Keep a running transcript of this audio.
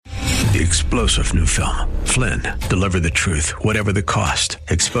The explosive new film, Flynn, deliver the truth, whatever the cost,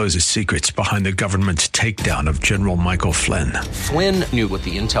 exposes secrets behind the government's takedown of General Michael Flynn. Flynn knew what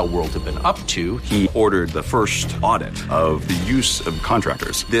the intel world had been up to. He ordered the first audit of the use of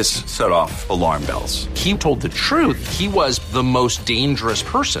contractors. This set off alarm bells. He told the truth. He was the most dangerous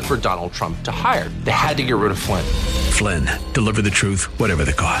person for Donald Trump to hire. They had to get rid of Flynn. Flynn, deliver the truth, whatever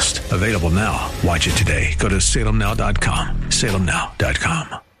the cost. Available now. Watch it today. Go to salemnow.com.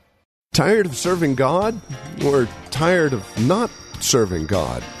 salemnow.com. Tired of serving God? Or tired of not serving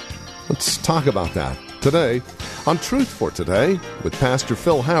God? Let's talk about that today on Truth for Today with Pastor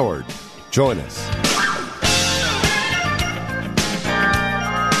Phil Howard. Join us.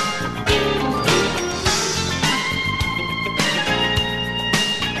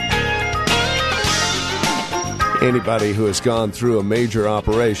 Anybody who has gone through a major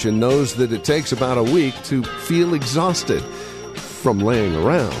operation knows that it takes about a week to feel exhausted from laying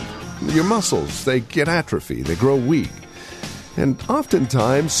around. Your muscles, they get atrophy, they grow weak. And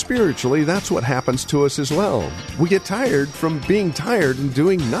oftentimes, spiritually, that's what happens to us as well. We get tired from being tired and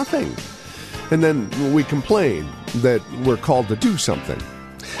doing nothing. And then we complain that we're called to do something.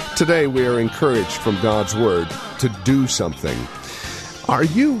 Today, we are encouraged from God's Word to do something. Are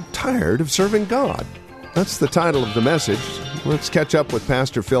you tired of serving God? That's the title of the message. Let's catch up with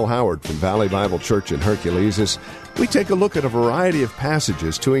Pastor Phil Howard from Valley Bible Church in Hercules as we take a look at a variety of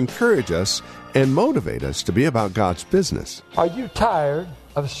passages to encourage us and motivate us to be about God's business. Are you tired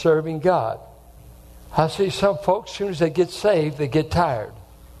of serving God? I see some folks, as soon as they get saved, they get tired.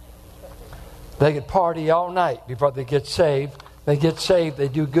 They can party all night before they get saved. They get saved, they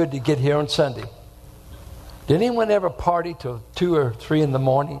do good to get here on Sunday. Did anyone ever party till 2 or 3 in the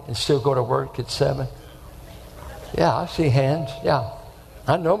morning and still go to work at 7? Yeah, I see hands. Yeah.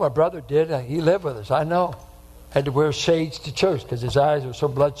 I know my brother did. He lived with us. I know. Had to wear shades to church because his eyes were so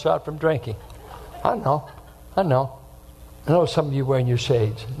bloodshot from drinking. I know. I know some of you wearing your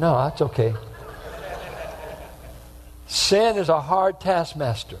shades. No, that's okay. Sin is a hard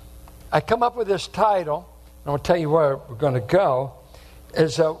taskmaster. I come up with this title. I'm going to tell you where we're going to go.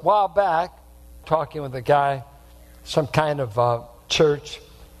 Is a while back, talking with a guy, some kind of church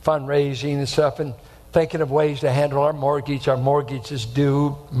fundraising and stuff, and thinking of ways to handle our mortgage. Our mortgage is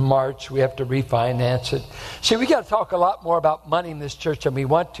due March. We have to refinance it. See, we got to talk a lot more about money in this church than we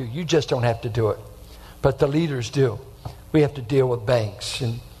want to. You just don't have to do it. But the leaders do. We have to deal with banks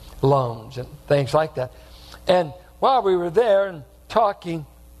and loans and things like that. And while we were there and talking,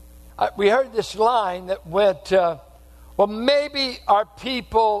 we heard this line that went, well, maybe our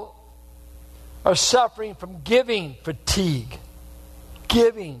people are suffering from giving fatigue.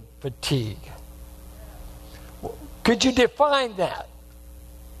 Giving fatigue. Could you define that?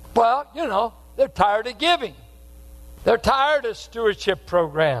 Well, they're tired of giving. They're tired of stewardship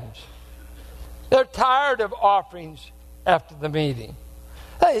programs. They're tired of offerings after the meeting.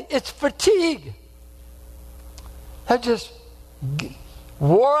 Hey, it's fatigue. They just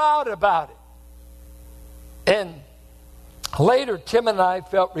wore out about it. And later, Tim and I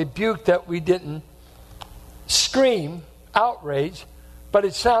felt rebuked that we didn't scream outrage, but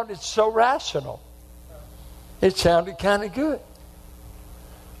it sounded so rational. It sounded kind of good.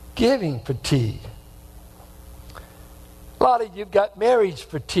 Giving fatigue. A lot of you've got marriage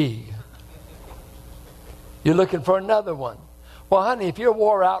fatigue. You're looking for another one. Well, honey, if you're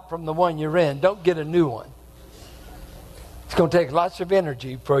wore out from the one you're in, don't get a new one. It's going to take lots of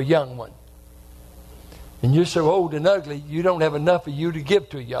energy for a young one. And you're so old and ugly, you don't have enough of you to give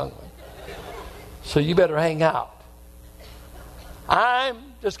to a young one. So you better hang out. I'm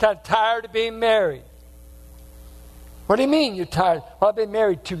just kind of tired of being married. What do you mean you're tired? Well, I've been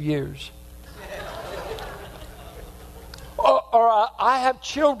married 2 years. or I have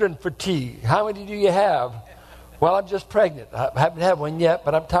children fatigue. How many do you have? Well, I'm just pregnant. I haven't had one yet,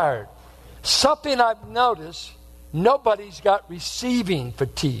 but I'm tired. Something I've noticed, nobody's got receiving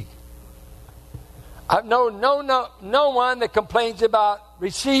fatigue. I've known no one that complains about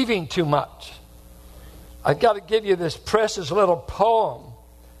receiving too much. I've got to give you this precious little poem.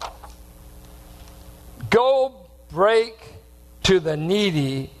 Go break to the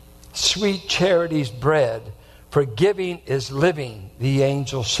needy sweet charity's bread, for giving is living, the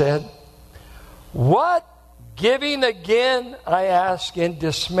angel said. What? Giving again, I ask in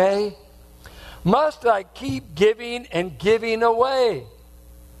dismay? Must I keep giving and giving away?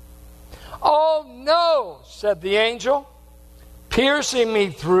 Oh no, said the angel, piercing me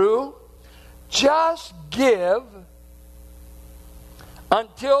through. Just give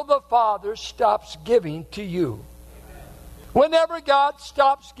until the Father stops giving to you. Whenever God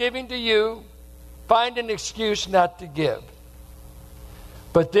stops giving to you, find an excuse not to give.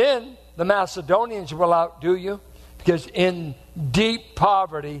 But then the Macedonians will outdo you, because in deep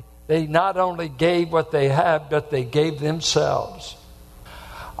poverty, they not only gave what they had, but they gave themselves.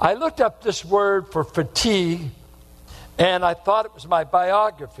 I looked up this word for fatigue, and I thought it was my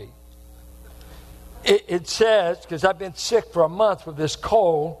biography. It says, because I've been sick for a month with this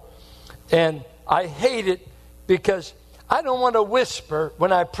cold, and I hate it because I don't want to whisper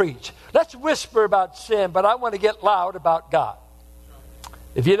when I preach. Let's whisper about sin, but I want to get loud about God.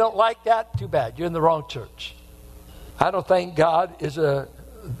 If you don't like that, too bad. You're in the wrong church. I don't think God is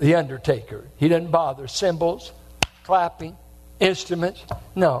the undertaker. He doesn't bother cymbals, clapping, instruments.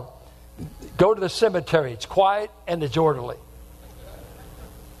 No. Go to the cemetery. It's quiet and it's orderly.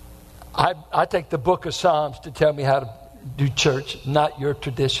 I take the book of Psalms to tell me how to do church, not your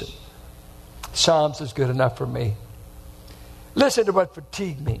tradition. Psalms is good enough for me. Listen to what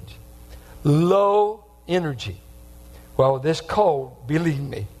fatigue means. Low energy. Well, this cold, believe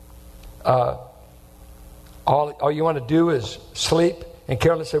me, all you want to do is sleep. And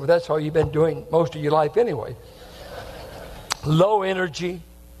Carolyn said, well, that's all you've been doing most of your life anyway. Low energy,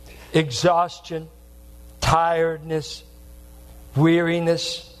 exhaustion, tiredness,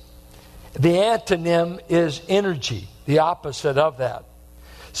 weariness. The antonym is energy, the opposite of that.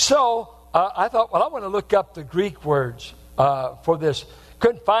 So I thought, well, I want to look up the Greek words for this.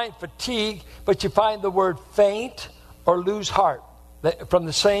 Couldn't find fatigue, but you find the word faint or lose heart from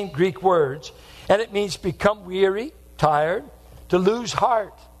the same Greek words. And it means become weary, tired, to lose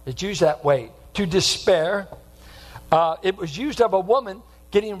heart. It's used that way. To despair. It was used of a woman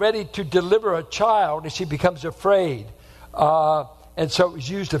getting ready to deliver a child and she becomes afraid. And so it was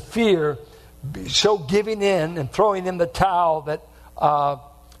used of fear, so giving in and throwing in the towel that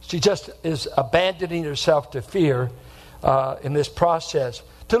she just is abandoning herself to fear in this process.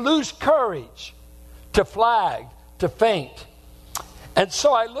 To lose courage, to flag, to faint. And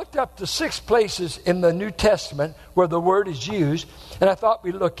so I looked up the 6 places in the New Testament where the word is used, and I thought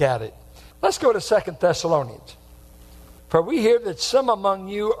we'd look at it. Let's go to 2 Thessalonians. For we hear that some among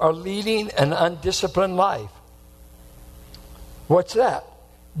you are leading an undisciplined life. What's that?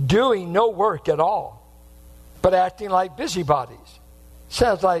 Doing no work at all, but acting like busybodies.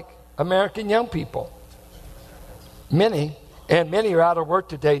 Sounds like American young people. Many are out of work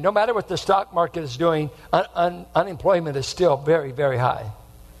today. No matter what the stock market is doing, unemployment is still very, very high.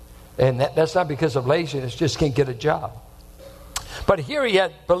 And that's not because of laziness, just can't get a job. But here he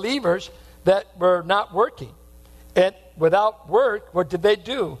had believers that were not working. And without work, what did they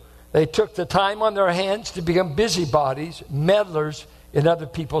do? They took the time on their hands to become busybodies, meddlers in other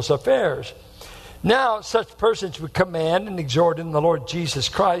people's affairs. Now, such persons would command and exhort in the Lord Jesus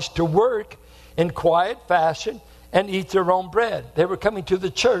Christ to work in quiet fashion and eat their own bread. They were coming to the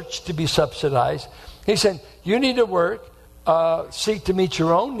church to be subsidized. He said, you need to work, seek to meet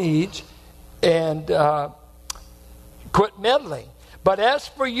your own needs, and quit meddling. But as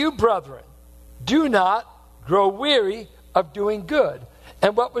for you, brethren, do not grow weary of doing good.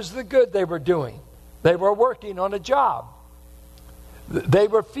 And what was the good they were doing? They were working on a job. They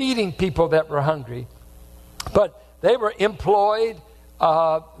were feeding people that were hungry. But they were employed.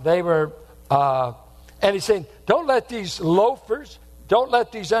 And he's saying, don't let these loafers, don't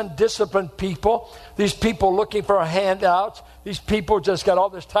let these undisciplined people, these people looking for handouts, these people just got all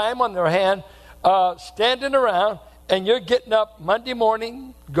this time on their hand, standing around, and you're getting up Monday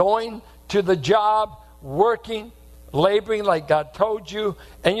morning, going to the job, working, laboring like God told you,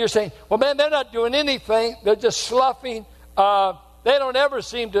 and you're saying, well, man, they're not doing anything. They're just sloughing. They don't ever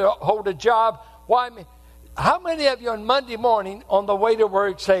seem to hold a job. Why? How many of you on Monday morning on the way to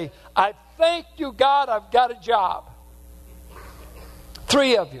work say, I thank you, God, I've got a job?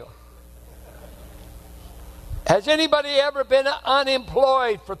 3 of you. Has anybody ever been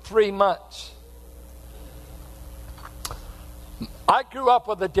unemployed for 3 months? I grew up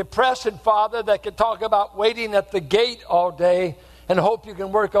with a depressing father that could talk about waiting at the gate all day and hope you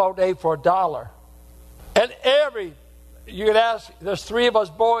can work all day for $1. And you could ask, there's 3 of us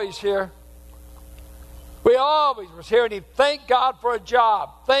boys here. We always was hearing him, thank God for a job.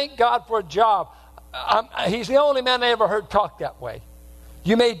 Thank God for a job. He's the only man I ever heard talk that way.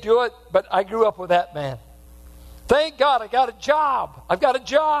 You may do it, but I grew up with that man. Thank God I got a job. I've got a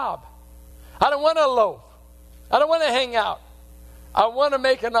job. I don't want to loaf. I don't want to hang out. I want to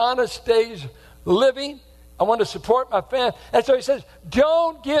make an honest day's living. I want to support my family. And so he says,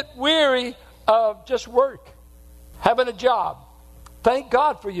 don't get weary of just work, having a job. Thank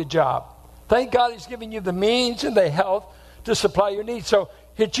God for your job. Thank God he's giving you the means and the health to supply your needs. So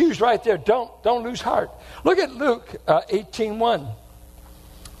he choose right there. Don't lose heart. Look at Luke 18:1.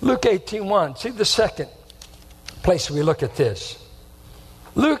 Luke 18:1. See the second place we look at this.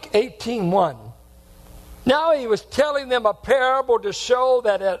 Luke 18:1. Now he was telling them a parable to show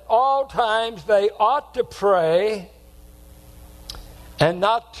that at all times they ought to pray and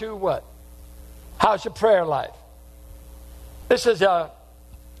not to what? How's your prayer life? This is an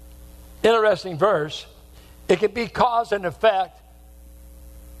interesting verse. It can be cause and effect.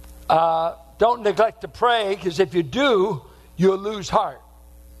 Don't neglect to pray, because if you do, you'll lose heart.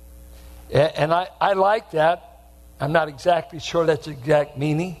 And I like that. I'm not exactly sure that's the exact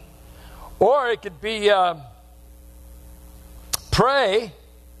meaning. Or it could be pray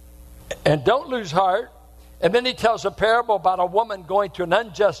and don't lose heart. And then he tells a parable about a woman going to an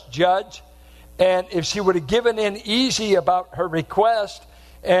unjust judge. And if she would have given in easy about her request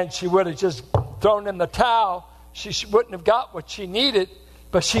and she would have just thrown in the towel, she wouldn't have got what she needed.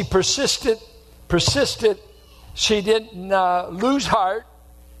 But she persisted. She didn't lose heart.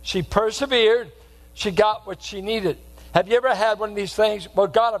 She persevered. She got what she needed. Have you ever had one of these things? Well,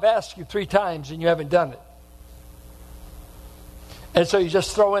 God have asked you 3 times and you haven't done it. And so you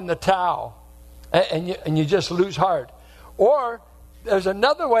just throw in the towel and you just lose heart. Or there's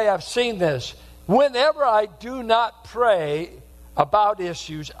another way I've seen this. Whenever I do not pray about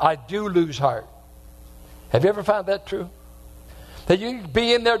issues, I do lose heart. Have you ever found that true? That you can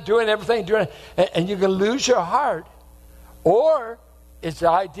be in there doing everything, and you can lose your heart. Or it's the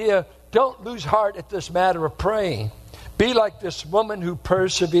idea, don't lose heart at this matter of praying. Be like this woman who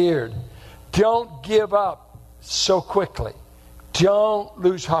persevered. Don't give up so quickly. Don't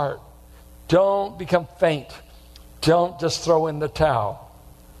lose heart. Don't become faint. Don't just throw in the towel.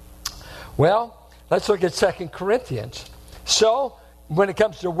 Well, let's look at 2 Corinthians. So, when it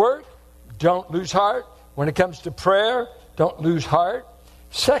comes to work, don't lose heart. When it comes to prayer, don't lose heart.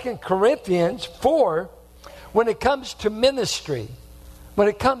 2 Corinthians 4, when it comes to ministry,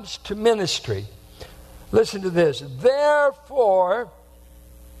 listen to this. Therefore,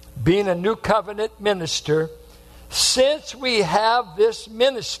 being a new covenant minister, since we have this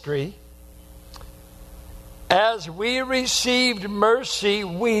ministry, as we received mercy,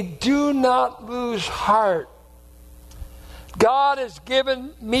 we do not lose heart. God has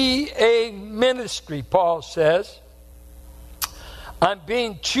given me a ministry, Paul says. I'm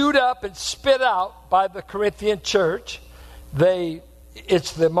being chewed up and spit out by the Corinthian church.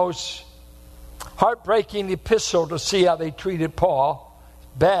 It's the most heartbreaking epistle to see how they treated Paul.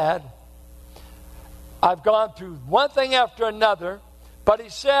 Bad. I've gone through one thing after another, but he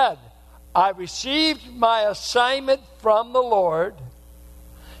said, I received my assignment from the Lord.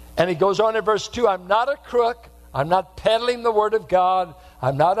 And he goes on in verse 2, I'm not a crook. I'm not peddling the word of God.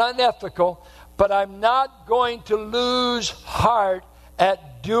 I'm not unethical. But I'm not going to lose heart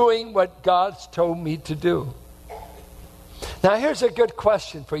at doing what God's told me to do. Now here's a good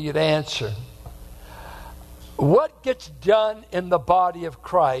question for you to answer. What gets done in the body of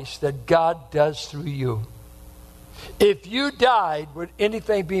Christ that God does through you? If you died, would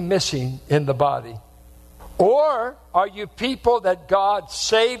anything be missing in the body? Or are you people that God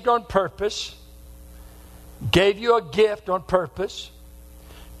saved on purpose, gave you a gift on purpose,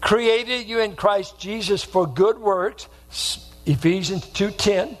 created you in Christ Jesus for good works, Ephesians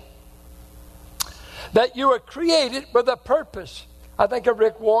 2:10, that you were created with a purpose? I think of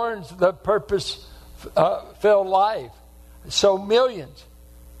Rick Warren's The Purpose-Filled Life. So millions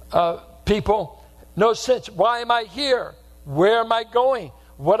of people, no sense. Why am I here? Where am I going?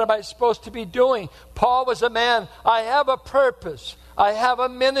 What am I supposed to be doing? Paul was a man. I have a purpose. I have a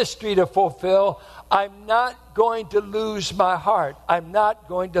ministry to fulfill. I'm not going to lose my heart. I'm not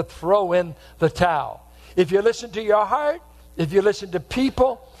going to throw in the towel. If you listen to your heart, if you listen to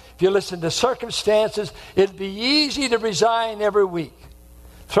people, if you listen to circumstances, it'd be easy to resign every week.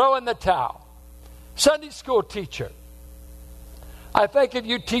 Throw in the towel. Sunday school teacher. I think of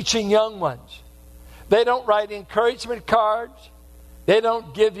you teaching young ones. They don't write encouragement cards. They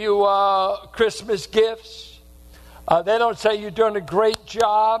don't give you Christmas gifts. They don't say you're doing a great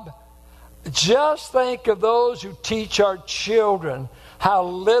job. Just think of those who teach our children, how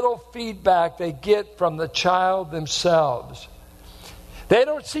little feedback they get from the child themselves. They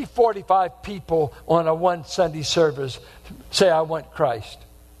don't see 45 people on a one Sunday service say, I want Christ.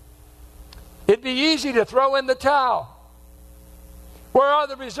 It'd be easy to throw in the towel. Where are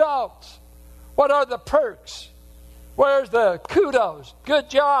the results? What are the perks? Where's the kudos? Good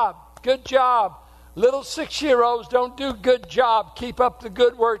job. Good job. Little 6-year-olds don't do good job. Keep up the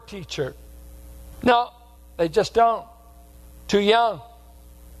good work, teacher. No, they just don't. Too young.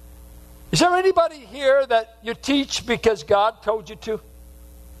 Is there anybody here that you teach because God told you to?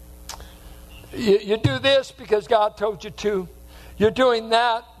 You do this because God told you to. You're doing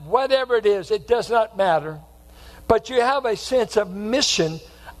that. Whatever it is, it does not matter. but you have a sense of mission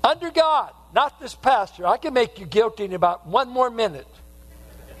under God, not this pastor. I can make you guilty in about 1 more minute.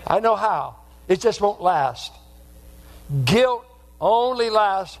 I know how. It just won't last. Guilt only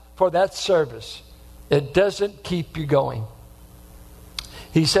lasts for that service. It doesn't keep you going.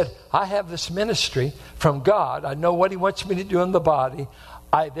 He said, I have this ministry from God. I know what he wants me to do in the body.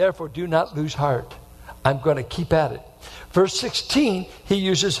 I therefore do not lose heart. I'm going to keep at it. Verse 16, he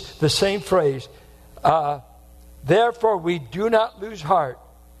uses the same phrase. Therefore we do not lose heart.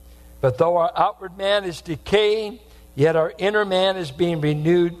 But though our outward man is decaying, yet our inner man is being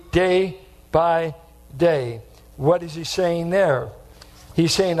renewed day by day. What is he saying there?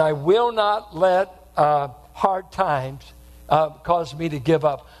 He's saying, I will not let hard times cause me to give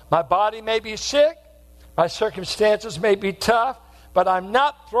up. My body may be sick. My circumstances may be tough. But I'm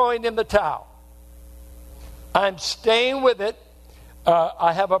not throwing in the towel. I'm staying with it.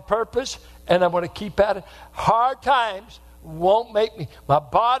 I have a purpose, and I'm going to keep at it. Hard times won't make me. My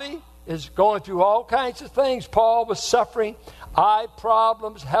body is going through all kinds of things. Paul was suffering eye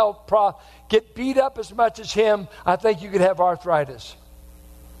problems, health problems. Get beat up as much as him, I think you could have arthritis.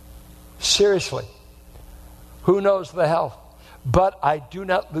 Seriously. Who knows the health? But I do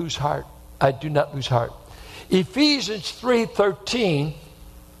not lose heart. I do not lose heart. Ephesians 3:13,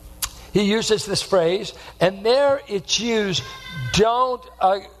 he uses this phrase, and there it's used, don't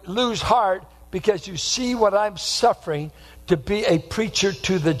lose heart because you see what I'm suffering to be a preacher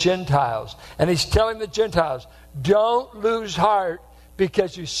to the Gentiles. And he's telling the Gentiles, don't lose heart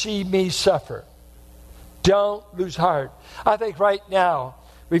because you see me suffer. Don't lose heart. I think right now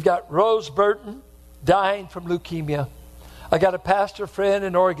we've got Rose Burton dying from leukemia. I got a pastor friend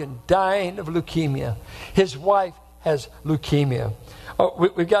in Oregon dying of leukemia. His wife has leukemia.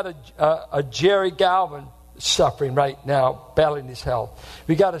 We've got a Jerry Galvin suffering right now, battling his health.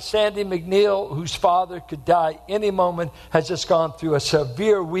 We got a Sandy McNeil whose father could die any moment, has just gone through a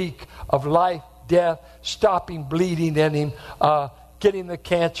severe week of life, death, stopping bleeding in him, getting the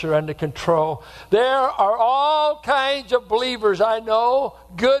cancer under control. There are all kinds of believers I know,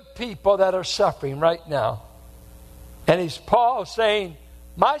 good people that are suffering right now. And he's Paul saying,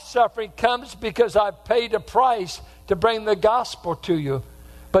 my suffering comes because I've paid a price to bring the gospel to you.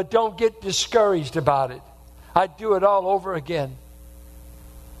 But don't get discouraged about it. I'd do it all over again.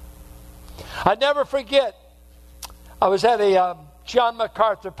 I never forget, I was at a John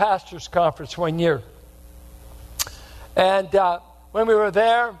MacArthur Pastors Conference one year. And when we were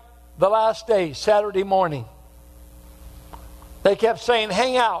there, the last day, Saturday morning, they kept saying,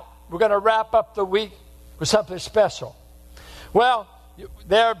 hang out. We're going to wrap up the week with something special. Well,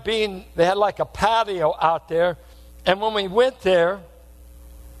 they had like a patio out there. And when we went there,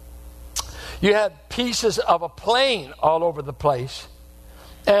 you had pieces of a plane all over the place.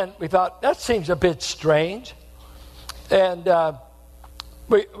 And we thought, that seems a bit strange. And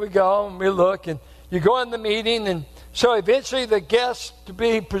we go and we look, and you go in the meeting. And so eventually the guest to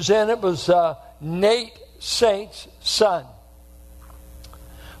be presented was Nate Saint's son.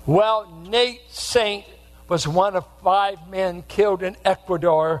 Well, Nate Saint was one of 5 men killed in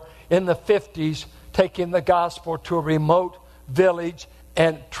Ecuador in the 50s, taking the gospel to a remote village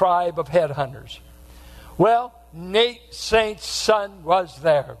and tribe of headhunters. Well, Nate Saint's son was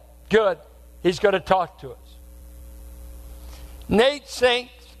there. Good. He's going to talk to us. Nate Saint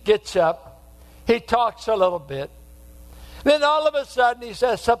gets up. He talks a little bit. Then all of a sudden he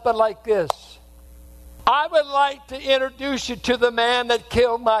says something like this. I would like to introduce you to the man that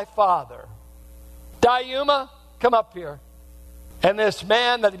killed my father. Dayuma, come up here. And this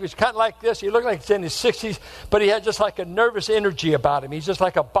man that he was kind of like this, he looked like he's in his 60s, but he had just like a nervous energy about him. He's just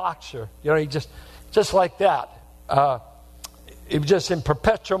like a boxer. You know, he just like that. He was just in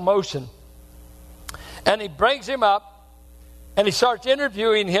perpetual motion. And he brings him up, and he starts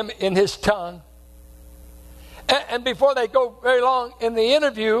interviewing him in his tongue. And before they go very long in the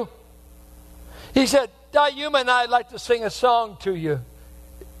interview, he said, Dayuma and I'd like to sing a song to you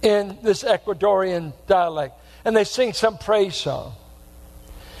in this Ecuadorian dialect. And they sing some praise song.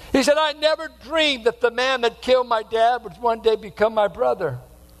 He said, I never dreamed that the man that killed my dad would one day become my brother.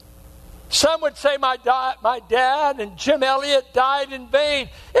 Some would say my dad and Jim Elliott died in vain.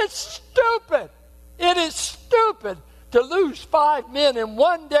 It's stupid. It is stupid to lose 5 men in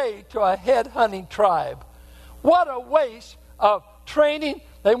one day to a head-hunting tribe. What a waste of training.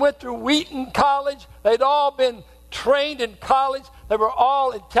 They went through Wheaton College. They'd all been trained in college. They were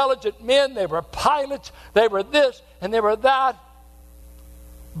all intelligent men. They were pilots. They were this and they were that.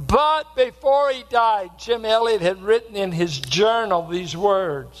 But before he died, Jim Elliott had written in his journal these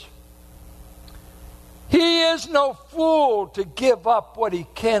words. He is no fool to give up what he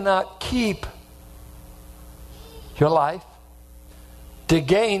cannot keep. your life to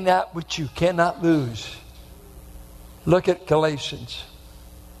gain that which you cannot lose. Look at Galatians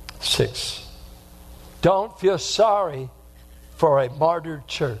 6. Don't feel sorry for a martyred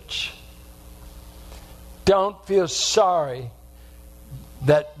church. Don't feel sorry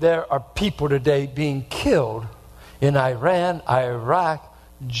that there are people today being killed in Iran, Iraq,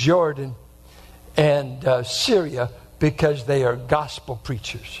 Jordan, and Syria because they are gospel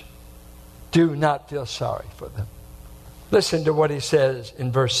preachers. Do not feel sorry for them. Listen to what he says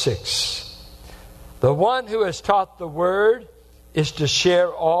in verse 6. The one who has taught the word is to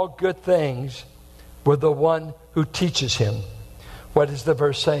share all good things with the one who teaches him. What is the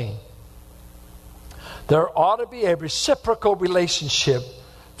verse saying? There ought to be a reciprocal relationship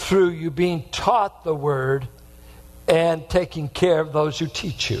through you being taught the word and taking care of those who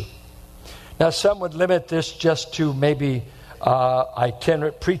teach you. Now, some would limit this just to maybe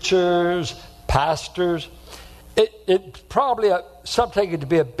itinerant preachers, pastors. It's probably some take it to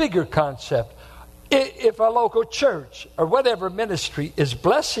be a bigger concept. If a local church or whatever ministry is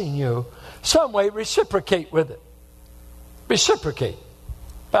blessing you, some way reciprocate with it. Reciprocate.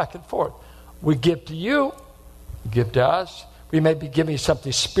 Back and forth. We give to you, you give to us. We may be giving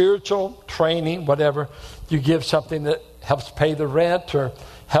something spiritual, training, whatever. You give something that helps pay the rent or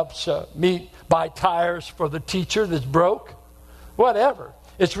helps buy tires for the teacher that's broke. Whatever.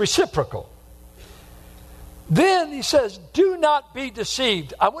 It's reciprocal. Then he says, do not be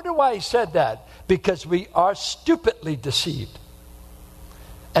deceived. I wonder why he said that. Because we are stupidly deceived.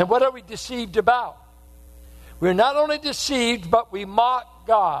 And what are we deceived about? We're not only deceived, but we mock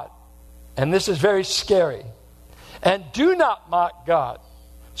God. And this is very scary. And do not mock God.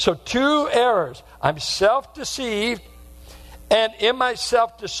 So 2 errors. I'm self-deceived, and in my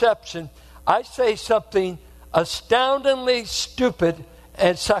self-deception, I say something astoundingly stupid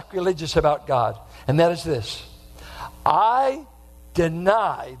and sacrilegious about God. And that is this. I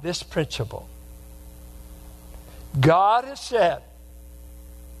deny this principle. God has said,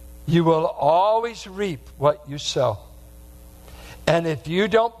 you will always reap what you sow. And if you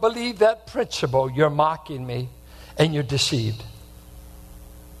don't believe that principle, you're mocking me and you're deceived.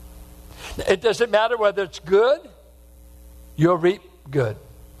 It doesn't matter whether it's good, you'll reap good.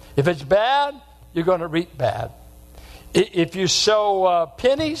 If it's bad, you're going to reap bad. If you sow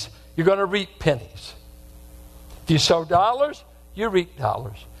pennies, you're going to reap pennies. If you sow dollars, you reap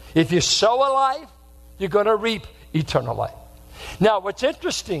dollars. If you sow a life, you're going to reap eternal life. Now, what's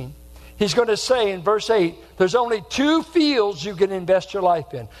interesting, he's going to say in verse 8, there's only 2 fields you can invest your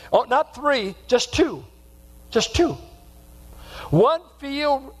life in. Oh, not 3, just 2. Just 2. One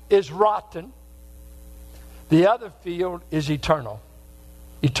field is rotten. The other field is eternal.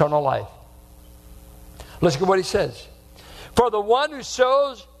 Eternal life. Listen to what he says. For the one who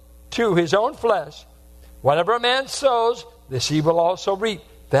sows to his own flesh, whatever a man sows, this he will also reap.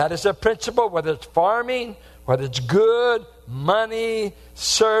 That is a principle, whether it's farming, whether it's good, money,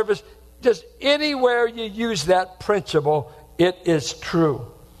 service, just anywhere you use that principle, it is true.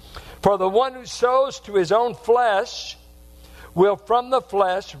 For the one who sows to his own flesh will from the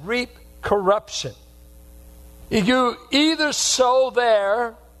flesh reap corruption. You either sow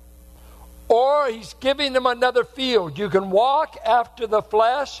there, or he's giving them another field. You can walk after the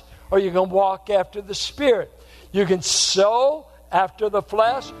flesh, or you can walk after the Spirit. You can sow after the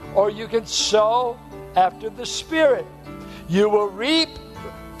flesh, or you can sow after the Spirit. You will reap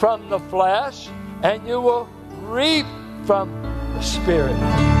from the flesh, and you will reap from the Spirit.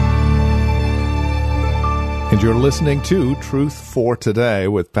 And you're listening to Truth for Today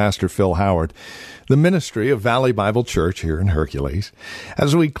with Pastor Phil Howard, the ministry of Valley Bible Church here in Hercules.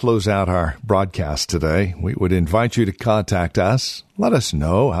 As we close out our broadcast today, we would invite you to contact us. Let us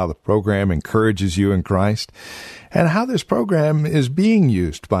know how the program encourages you in Christ and how this program is being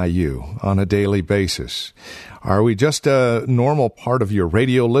used by you on a daily basis. Are we just a normal part of your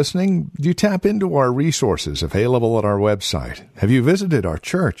radio listening? Do you tap into our resources available at our website? Have you visited our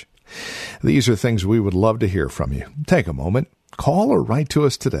church? These are things we would love to hear from you. Take a moment, call or write to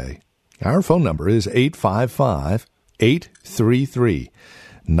us today. Our phone number is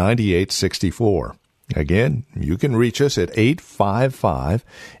 855-833-9864. Again, you can reach us at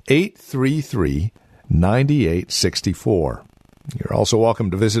 855-833-9864. You're also welcome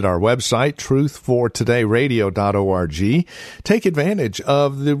to visit our website, truthfortodayradio.org. Take advantage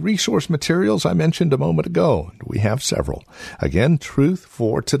of the resource materials I mentioned a moment ago. We have several. Again,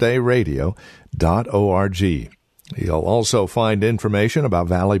 truthfortodayradio.org. You'll also find information about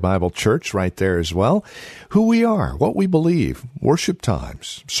Valley Bible Church right there as well, who we are, what we believe, worship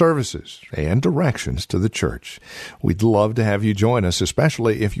times, services, and directions to the church. We'd love to have you join us,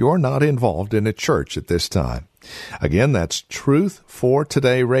 especially if you're not involved in a church at this time. Again, that's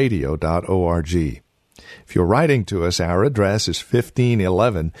truthfortodayradio.org. If you're writing to us, our address is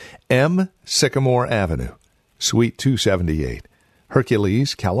 1511 M. Sycamore Avenue, Suite 278.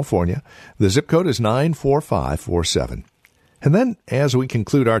 Hercules, California. The zip code is 94547. And then, as we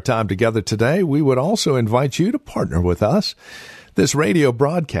conclude our time together today, we would also invite you to partner with us. This radio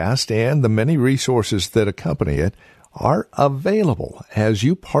broadcast and the many resources that accompany it are available as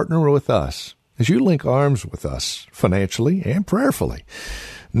you partner with us, as you link arms with us financially and prayerfully.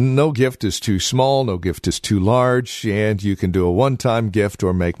 No gift is too small, no gift is too large, and you can do a one-time gift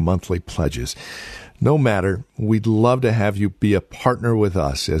or make monthly pledges. No matter, we'd love to have you be a partner with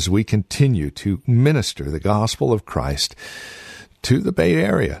us as we continue to minister the gospel of Christ to the Bay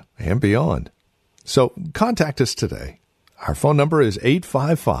Area and beyond. So contact us today. Our phone number is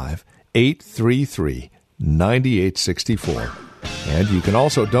 855-833-9864. And you can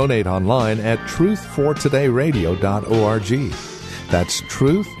also donate online at truthfortodayradio.org. That's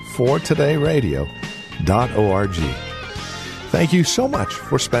truthfortodayradio.org. Thank you so much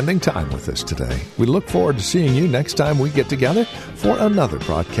for spending time with us today. We look forward to seeing you next time we get together for another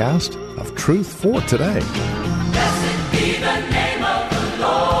broadcast of Truth for Today. Blessed be the name of the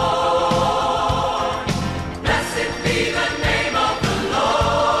Lord. Blessed be the name of the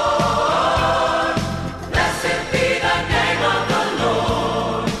Lord. Blessed be the name of the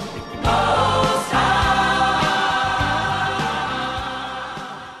Lord Most High.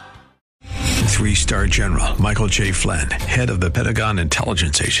 3-star General Michael J. Flynn, head of the Pentagon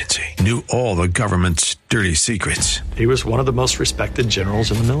Intelligence Agency, knew all the government's dirty secrets. He was one of the most respected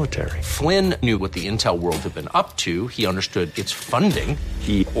generals in the military. Flynn knew what the intel world had been up to. He understood its funding.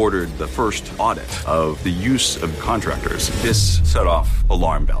 He ordered the first audit of the use of contractors. This set off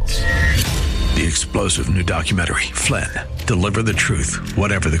alarm bells. The explosive new documentary, Flynn, Deliver the Truth,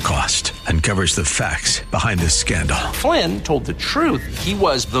 Whatever the Cost, uncovers the facts behind this scandal. Flynn told the truth. He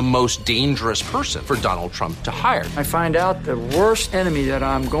was the most dangerous person for Donald Trump to hire. I find out the worst enemy that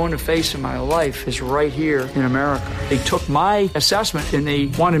I'm going to face in my life is right here in America. They took my assessment and they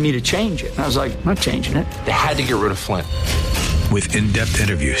wanted me to change it. And I was like, I'm not changing it. They had to get rid of Flynn. With in-depth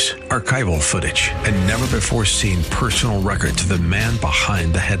interviews, archival footage, and never-before-seen personal records of the man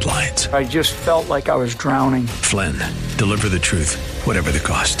behind the headlines. I just felt like I was drowning. Flynn, Deliver the Truth, Whatever the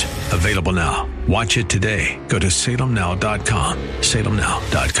Cost. Available now. Watch it today. Go to salemnow.com.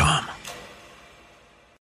 salemnow.com.